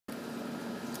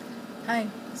Hi,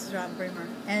 this is Robin Bremer,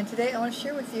 and today I want to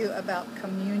share with you about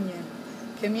communion.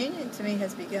 Communion to me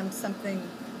has become something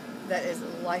that is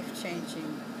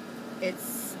life-changing.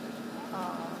 It's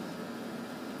uh,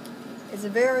 it's a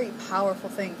very powerful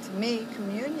thing. To me,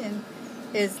 communion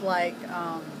is like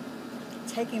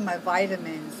taking my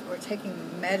vitamins or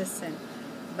taking medicine,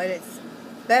 but it's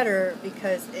better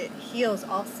because it heals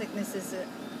all sicknesses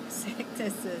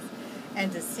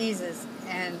and diseases.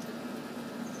 And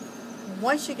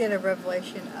once you get a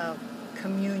revelation of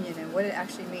communion and what it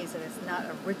actually means, that it's not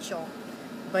a ritual,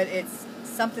 but it's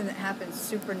something that happens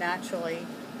supernaturally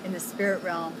in the spirit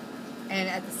realm, and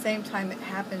at the same time it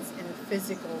happens in the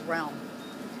physical realm.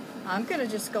 I'm going to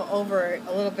just go over it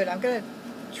a little bit. I'm going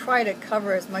to try to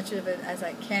cover as much of it as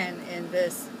I can in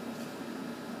this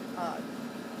uh,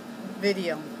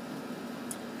 video.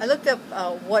 I looked up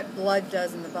what blood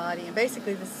does in the body, and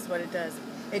basically this is what it does.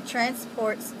 It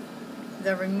transports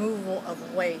the removal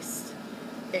of waste.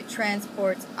 It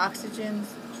transports oxygens,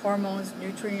 hormones,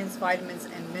 nutrients, vitamins,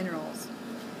 and minerals.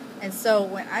 And so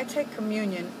when I take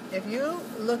communion, if you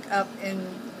look up in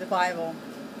the Bible,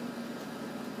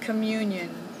 communion,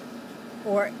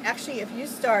 or actually if you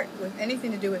start with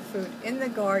anything to do with food, in the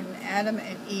garden, Adam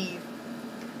and Eve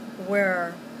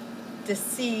were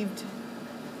deceived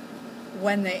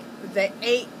when they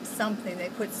ate something, they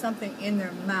put something in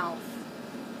their mouth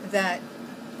that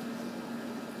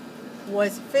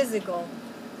was physical,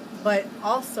 but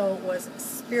also was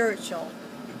spiritual.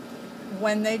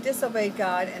 When they disobeyed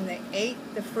God and they ate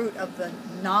the fruit of the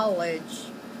knowledge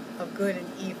of good and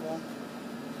evil,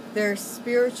 their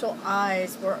spiritual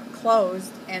eyes were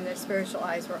closed and their spiritual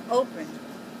eyes were opened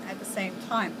at the same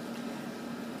time.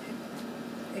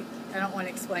 I don't want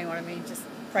to explain what I mean, just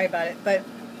pray about it. But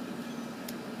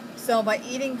so by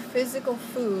eating physical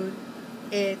food,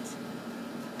 it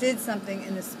did something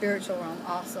in the spiritual realm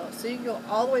also. So you can go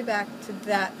all the way back to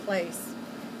that place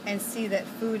and see that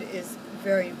food is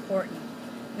very important.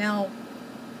 Now,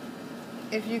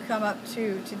 if you come up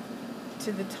to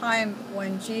the time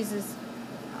when Jesus,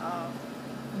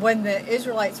 when the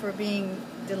Israelites were being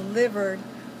delivered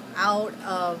out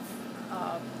of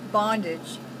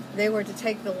bondage, they were to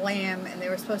take the lamb and they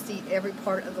were supposed to eat every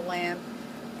part of the lamb,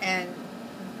 and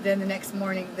then the next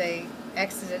morning they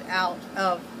exited out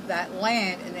of that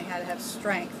land and they had to have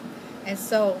strength. And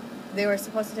so they were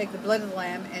supposed to take the blood of the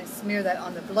lamb and smear that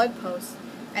on the blood post,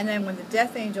 and then when the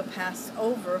death angel passed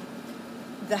over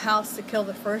the house to kill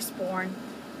the firstborn,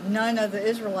 none of the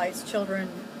Israelites' children,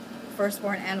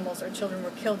 firstborn animals or children,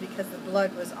 were killed because the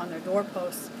blood was on their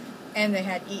doorposts and they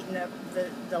had eaten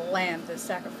the lamb, the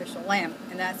sacrificial lamb.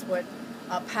 And that's what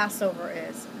Passover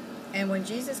is. And when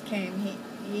Jesus came,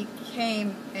 he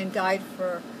came and died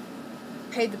for,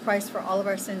 paid the price for all of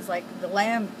our sins like the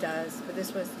lamb does, but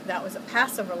that was a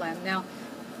Passover lamb. Now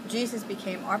Jesus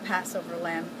became our Passover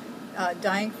lamb,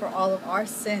 dying for all of our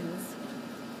sins,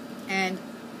 and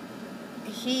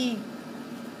he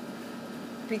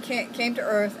came to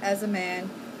earth as a man,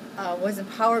 was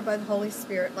empowered by the Holy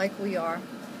Spirit like we are.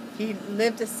 He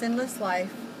lived a sinless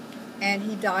life, and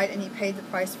he died and he paid the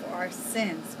price for our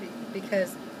sins,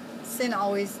 because sin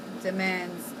always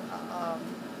demands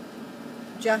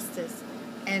justice,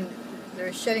 and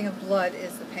the shedding of blood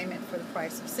is the payment for the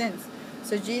price of sins.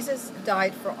 So Jesus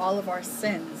died for all of our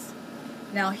sins.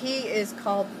 Now he is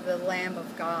called the Lamb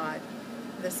of God,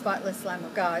 the spotless Lamb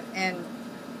of God, and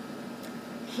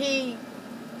he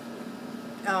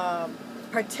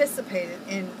participated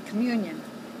in communion.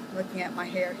 Looking at my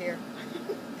hair here.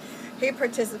 He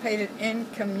participated in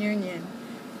communion,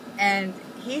 and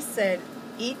he said,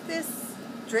 eat this,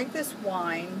 drink this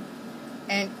wine,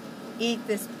 and eat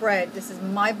this bread. This is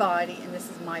my body and this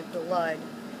is my blood.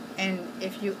 And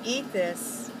if you eat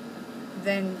this,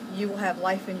 then you will have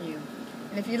life in you.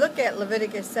 And if you look at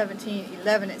Leviticus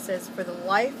 17:11, it says, for the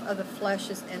life of the flesh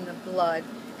is in the blood,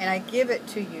 and I give it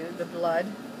to you, the blood.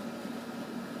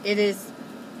 It is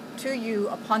to you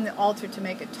upon the altar to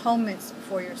make atonements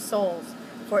for your souls.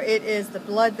 For it is the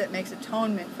blood that makes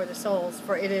atonement for the souls,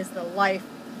 for it is the life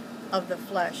of the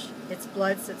flesh. Its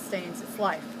blood sustains its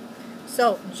life.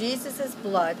 So Jesus'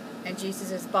 blood and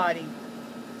Jesus' body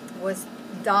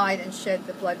died and shed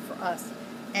the blood for us.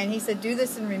 And he said, do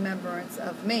this in remembrance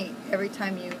of me every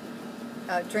time you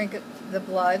drink the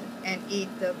blood and eat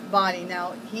the body.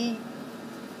 Now, in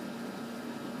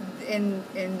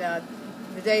the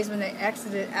days when they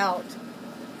exited out,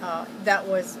 that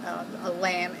was a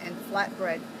lamb and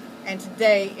flatbread. And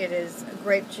today it is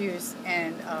grape juice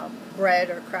and bread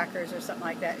or crackers or something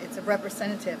like that. It's a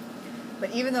representative. But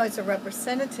even though it's a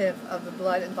representative of the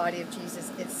blood and body of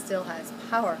Jesus, it still has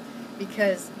power,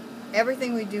 because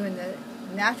everything we do in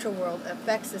natural world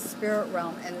affects the spirit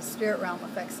realm, and the spirit realm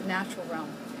affects the natural realm.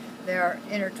 They are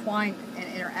intertwined and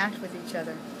interact with each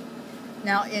other.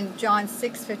 Now in John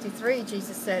 6:53,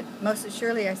 Jesus said, "Most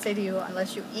assuredly I say to you,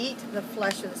 unless you eat the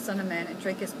flesh of the Son of Man and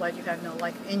drink his blood, you have no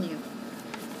life in you."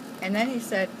 And then he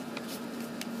said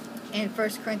in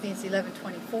 1 Corinthians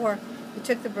 11:24, he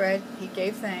took the bread, he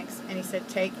gave thanks, and he said,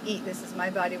 "Take, eat, this is my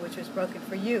body which was broken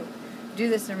for you. Do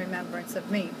this in remembrance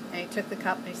of me." And he took the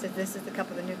cup and he said, "This is the cup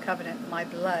of the new covenant, my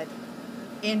blood,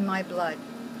 in my blood.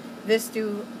 This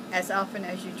do as often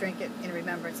as you drink it in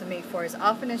remembrance of me. For as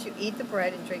often as you eat the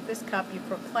bread and drink this cup, you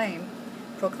proclaim."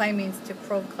 Proclaim means to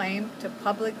proclaim, to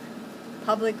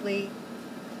publicly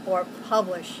or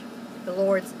publish the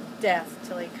Lord's death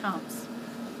till he comes.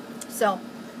 So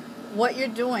what you're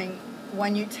doing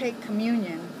when you take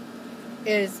communion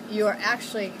is you're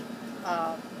actually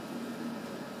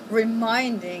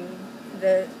reminding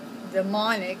the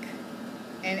demonic,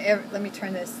 and let me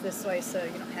turn this way so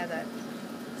you don't have that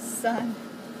sun.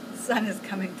 The sun is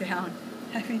coming down.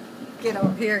 Let me get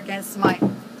over here against my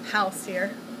house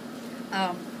here.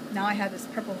 Now I have this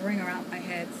purple ring around my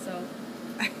head, so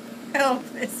I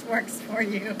hope this works for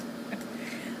you.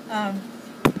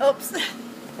 Oops.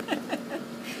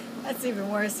 That's even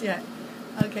worse yet.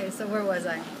 Okay, so where was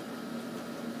I?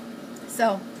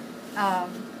 So,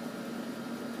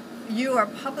 you are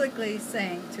publicly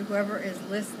saying to whoever is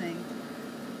listening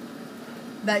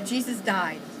that Jesus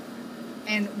died.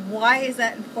 And why is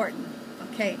that important?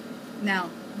 Okay, now,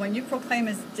 when you proclaim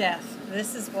his death,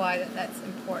 this is why that's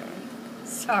important.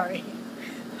 Sorry.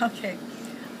 Okay,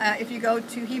 if you go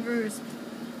to Hebrews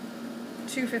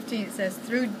 2:15, it says,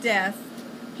 "Through death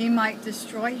he might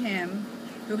destroy him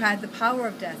who had the power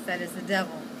of death, that is the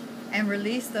devil, and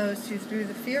release those who through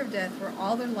the fear of death were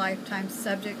all their lifetime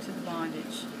subject to the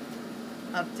bondage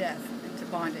of death, into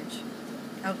bondage."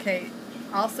 Okay,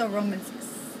 also Romans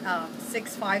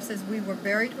 6:5 says, "We were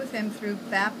buried with him through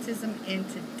baptism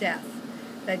into death,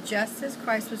 that just as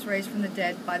Christ was raised from the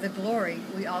dead by the glory,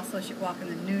 we also should walk in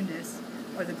the newness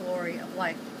or the glory of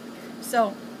life."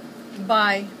 So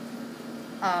by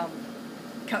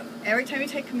every time you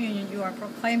take communion, you are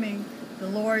proclaiming the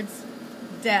Lord's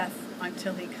death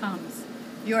until he comes.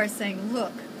 You are saying,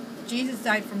 look, Jesus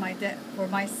died for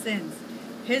my sins.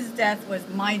 His death was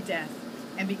my death.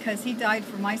 And because he died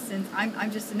for my sins,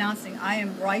 I'm just announcing I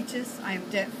am righteous, I am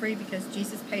debt-free because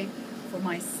Jesus paid for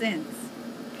my sins.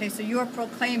 Okay, so you are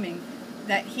proclaiming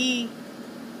that he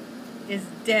is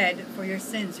dead for your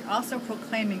sins. You're also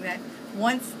proclaiming that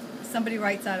once somebody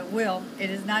writes out a will, it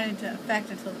is not into effect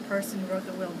until the person who wrote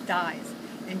the will dies.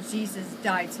 And Jesus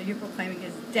died, so you're proclaiming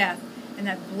his death, and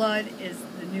that blood is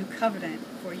the new covenant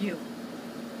for you.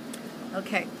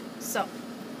 Okay, so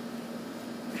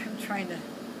I'm trying to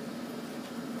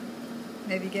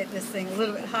maybe get this thing a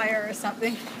little bit higher or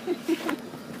something.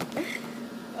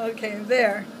 Okay,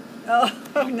 there. Oh,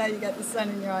 now you got the sun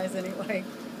in your eyes anyway.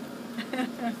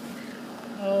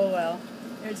 Oh well,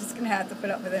 you're just going to have to put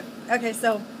up with it. Okay,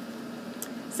 so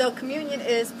communion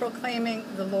is proclaiming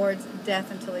the Lord's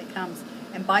death until he comes.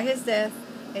 And by his death,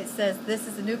 it says this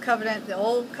is the new covenant, the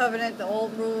old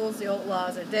rules, the old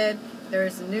laws are dead. There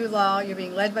is a new law. You're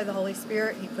being led by the Holy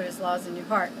Spirit. He put his laws in your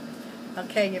heart.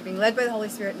 Okay, you're being led by the Holy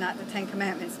Spirit, not the Ten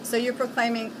Commandments. So you're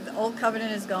proclaiming the old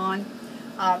covenant is gone.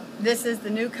 This is the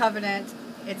new covenant.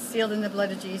 It's sealed in the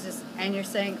blood of Jesus. And you're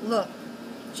saying, look,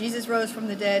 Jesus rose from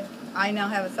the dead. I now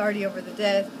have authority over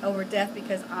death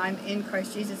because I'm in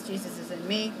Christ Jesus. Jesus is in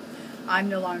me. I'm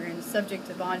no longer subject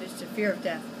to bondage, to fear of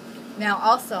death. Now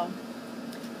also,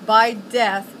 by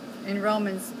death, in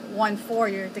Romans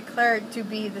 1:4, you're declared to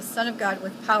be the Son of God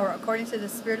with power according to the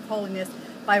Spirit of holiness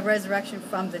by resurrection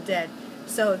from the dead.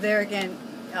 So there again,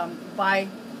 by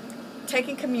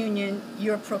taking communion,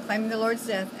 you're proclaiming the Lord's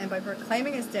death, and by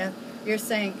proclaiming his death, you're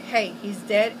saying, hey, he's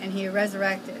dead and he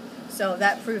resurrected. So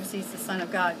that proves he's the Son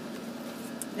of God.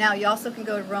 Now you also can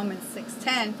go to Romans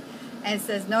 6:10, and it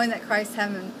says, knowing that Christ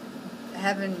having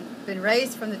been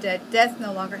raised from the dead, death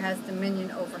no longer has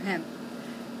dominion over him.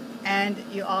 And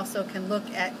you also can look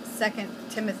at 2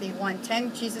 Timothy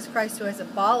 1:10, Jesus Christ who has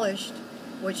abolished,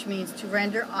 which means to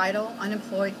render idle,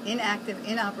 unemployed, inactive,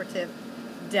 inoperative,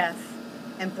 death,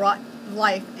 and brought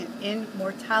life and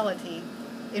immortality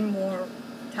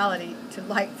to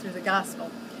light through the gospel.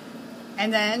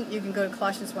 And then you can go to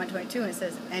Colossians 1:22, and it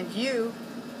says, and you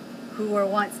who were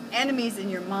once enemies in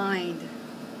your mind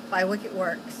by wicked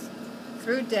works,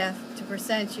 through death to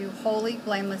present you holy,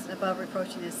 blameless, and above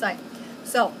reproach in his sight.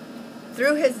 So,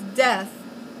 through his death,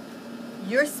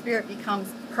 your spirit becomes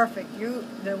perfect.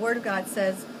 The Word of God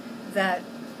says that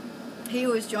he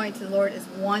who is joined to the Lord is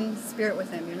one spirit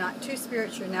with him. You're not two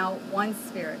spirits, you're now one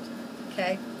spirit.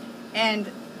 okay?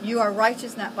 And you are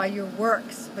righteous not by your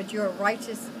works, but you are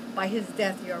righteous by his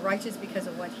death. You are righteous because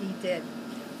of what he did.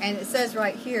 And it says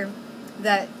right here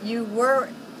that you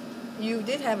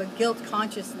did have a guilt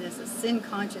consciousness, a sin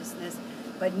consciousness,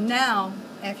 but now,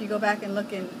 if you go back and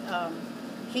look in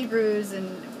Hebrews and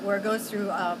where it goes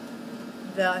through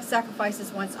the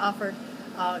sacrifices once offered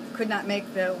could not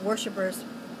make the worshipers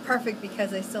perfect because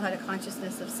they still had a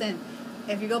consciousness of sin.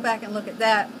 If you go back and look at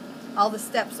that, all the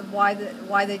steps of why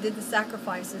they did the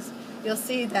sacrifices, you'll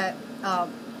see that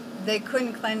they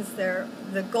couldn't cleanse the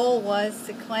goal was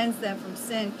to cleanse them from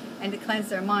sin and to cleanse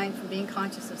their mind from being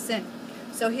conscious of sin.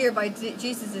 So here by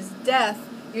Jesus' death,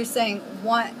 you're saying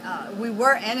we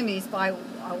were enemies by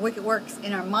wicked works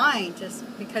in our mind just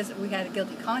because we had a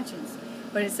guilty conscience.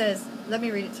 But it says, let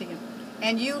me read it to you.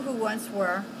 And you who once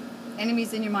were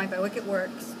enemies in your mind by wicked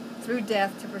works, through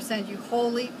death to present you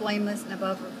holy, blameless, and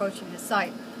above reproach in his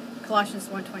sight. Colossians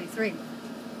 1:23.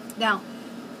 Now,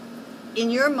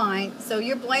 in your mind, so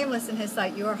you're blameless in his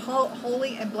sight. You are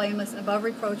holy and blameless and above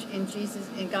reproach in Jesus,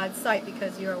 in God's sight,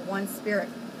 because you're one spirit.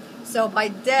 So by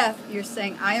death, you're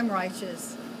saying, I am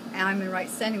righteous, and I'm in right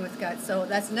standing with God. So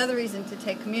that's another reason to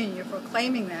take communion. You're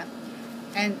proclaiming that.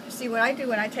 And see, what I do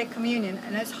when I take communion,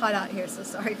 and it's hot out here, so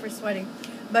sorry for sweating,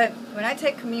 but when I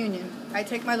take communion, I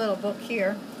take my little book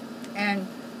here, and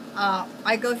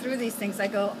I go through these things.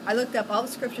 I looked up all the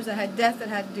scriptures that had death that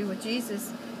had to do with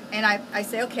Jesus, and I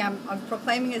say, okay, I'm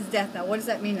proclaiming his death now. What does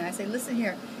that mean? And I say, listen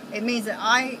here. It means that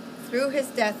I, through his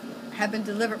death, have been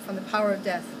delivered from the power of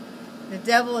death. The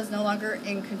devil is no longer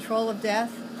in control of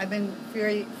death. I've been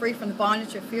free from the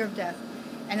bondage or fear of death.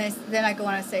 And then I go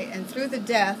on and say, and through the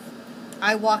death,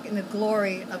 I walk in the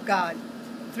glory of God.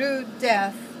 Through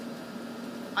death,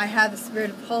 I have the spirit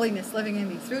of holiness living in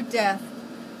me. Through death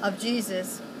of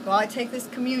Jesus, while I take this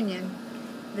communion,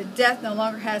 the death no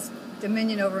longer has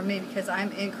dominion over me because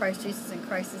I'm in Christ Jesus and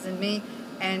Christ is in me,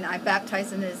 and I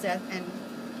baptize in his death.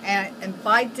 And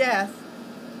by death,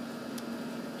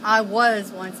 I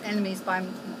was once enemies by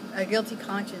a guilty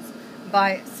conscience,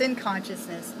 by sin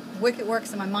consciousness, wicked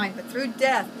works in my mind. But through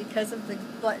death, because of the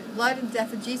blood and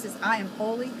death of Jesus, I am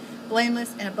holy,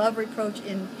 blameless, and above reproach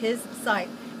in his sight,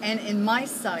 and in my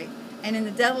sight, and in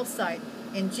the devil's sight,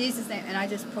 in Jesus' name. And I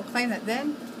just proclaim that.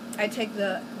 Then I take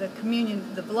the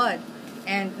communion, the blood,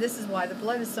 and this is why the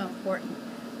blood is so important.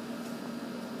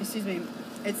 Excuse me.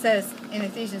 It says in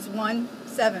Ephesians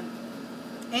 1:7,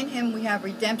 in him we have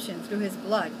redemption through his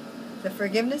blood, the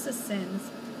forgiveness of sins.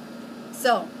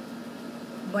 So,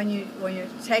 when you're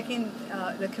taking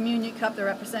the communion cup, the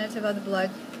representative of the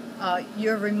blood,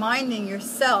 you're reminding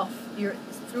yourself,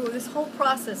 through this whole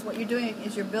process, what you're doing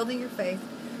is you're building your faith.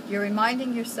 You're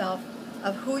reminding yourself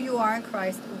of who you are in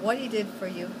Christ, what he did for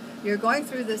you. You're going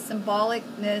through the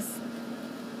symbolicness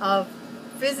of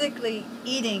physically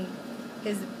eating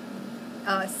his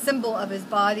symbol of his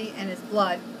body and his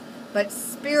blood, but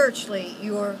spiritually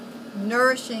you're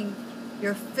nourishing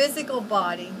your physical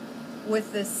body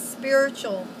with the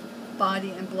spiritual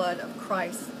body and blood of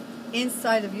Christ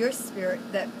inside of your spirit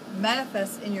that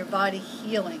manifests in your body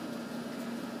healing.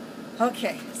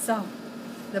 Okay, so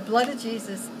the blood of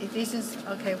Jesus, Ephesians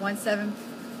 1:7.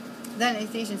 Then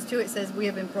Ephesians 2, it says we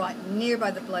have been brought near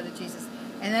by the blood of Jesus.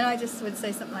 And then I just would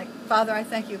say something like, Father, I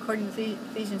thank you, according to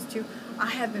Ephesians 2,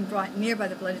 I have been brought near by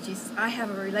the blood of Jesus. I have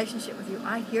a relationship with you.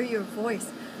 I hear your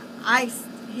voice. I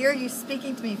hear you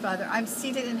speaking to me, Father. I'm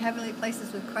seated in heavenly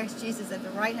places with Christ Jesus at the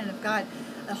right hand of God.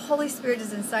 The Holy Spirit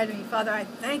is inside of me. Father, I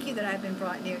thank you that I've been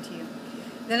brought near to you.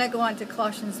 Then I go on to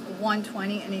Colossians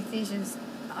 1:20 and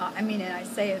and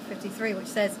Isaiah 53, which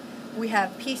says we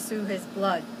have peace through his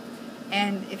blood.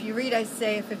 And if you read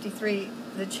Isaiah 53,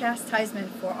 the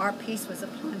chastisement for our peace was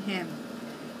upon him.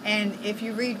 And if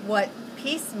you read what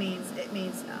peace means, it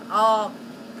means all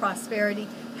prosperity,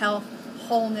 health,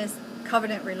 wholeness,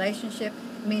 covenant relationship.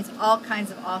 It means all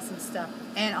kinds of awesome stuff.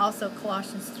 And also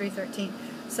Colossians 3:13.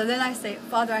 So then I say,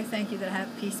 Father, I thank you that I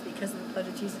have peace because of the blood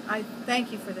of Jesus. I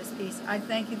thank you for this peace. I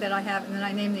thank you that I have, and then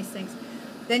I name these things.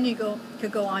 Then you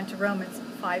could go on to Romans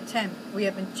 5:10. We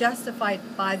have been justified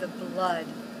by the blood,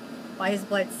 by his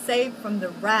blood, saved from the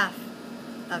wrath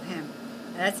of him.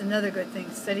 That's another good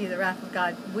thing. Study the wrath of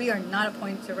God. We are not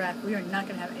appointed to wrath. We are not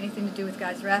going to have anything to do with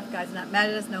God's wrath. God's not mad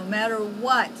at us no matter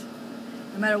what.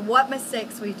 No matter what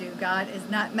mistakes we do, God is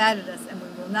not mad at us, and we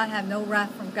will not have no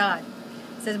wrath from God.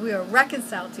 It says we are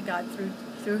reconciled to God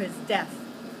through his death.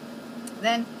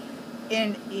 Then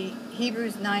in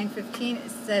Hebrews 9:15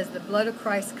 it says the blood of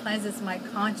Christ cleanses my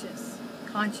conscience.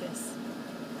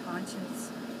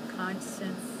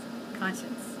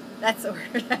 That's a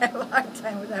word. I have a hard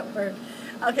time with that word.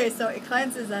 Okay, so it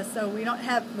cleanses us, so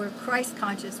we're Christ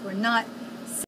conscious. We're not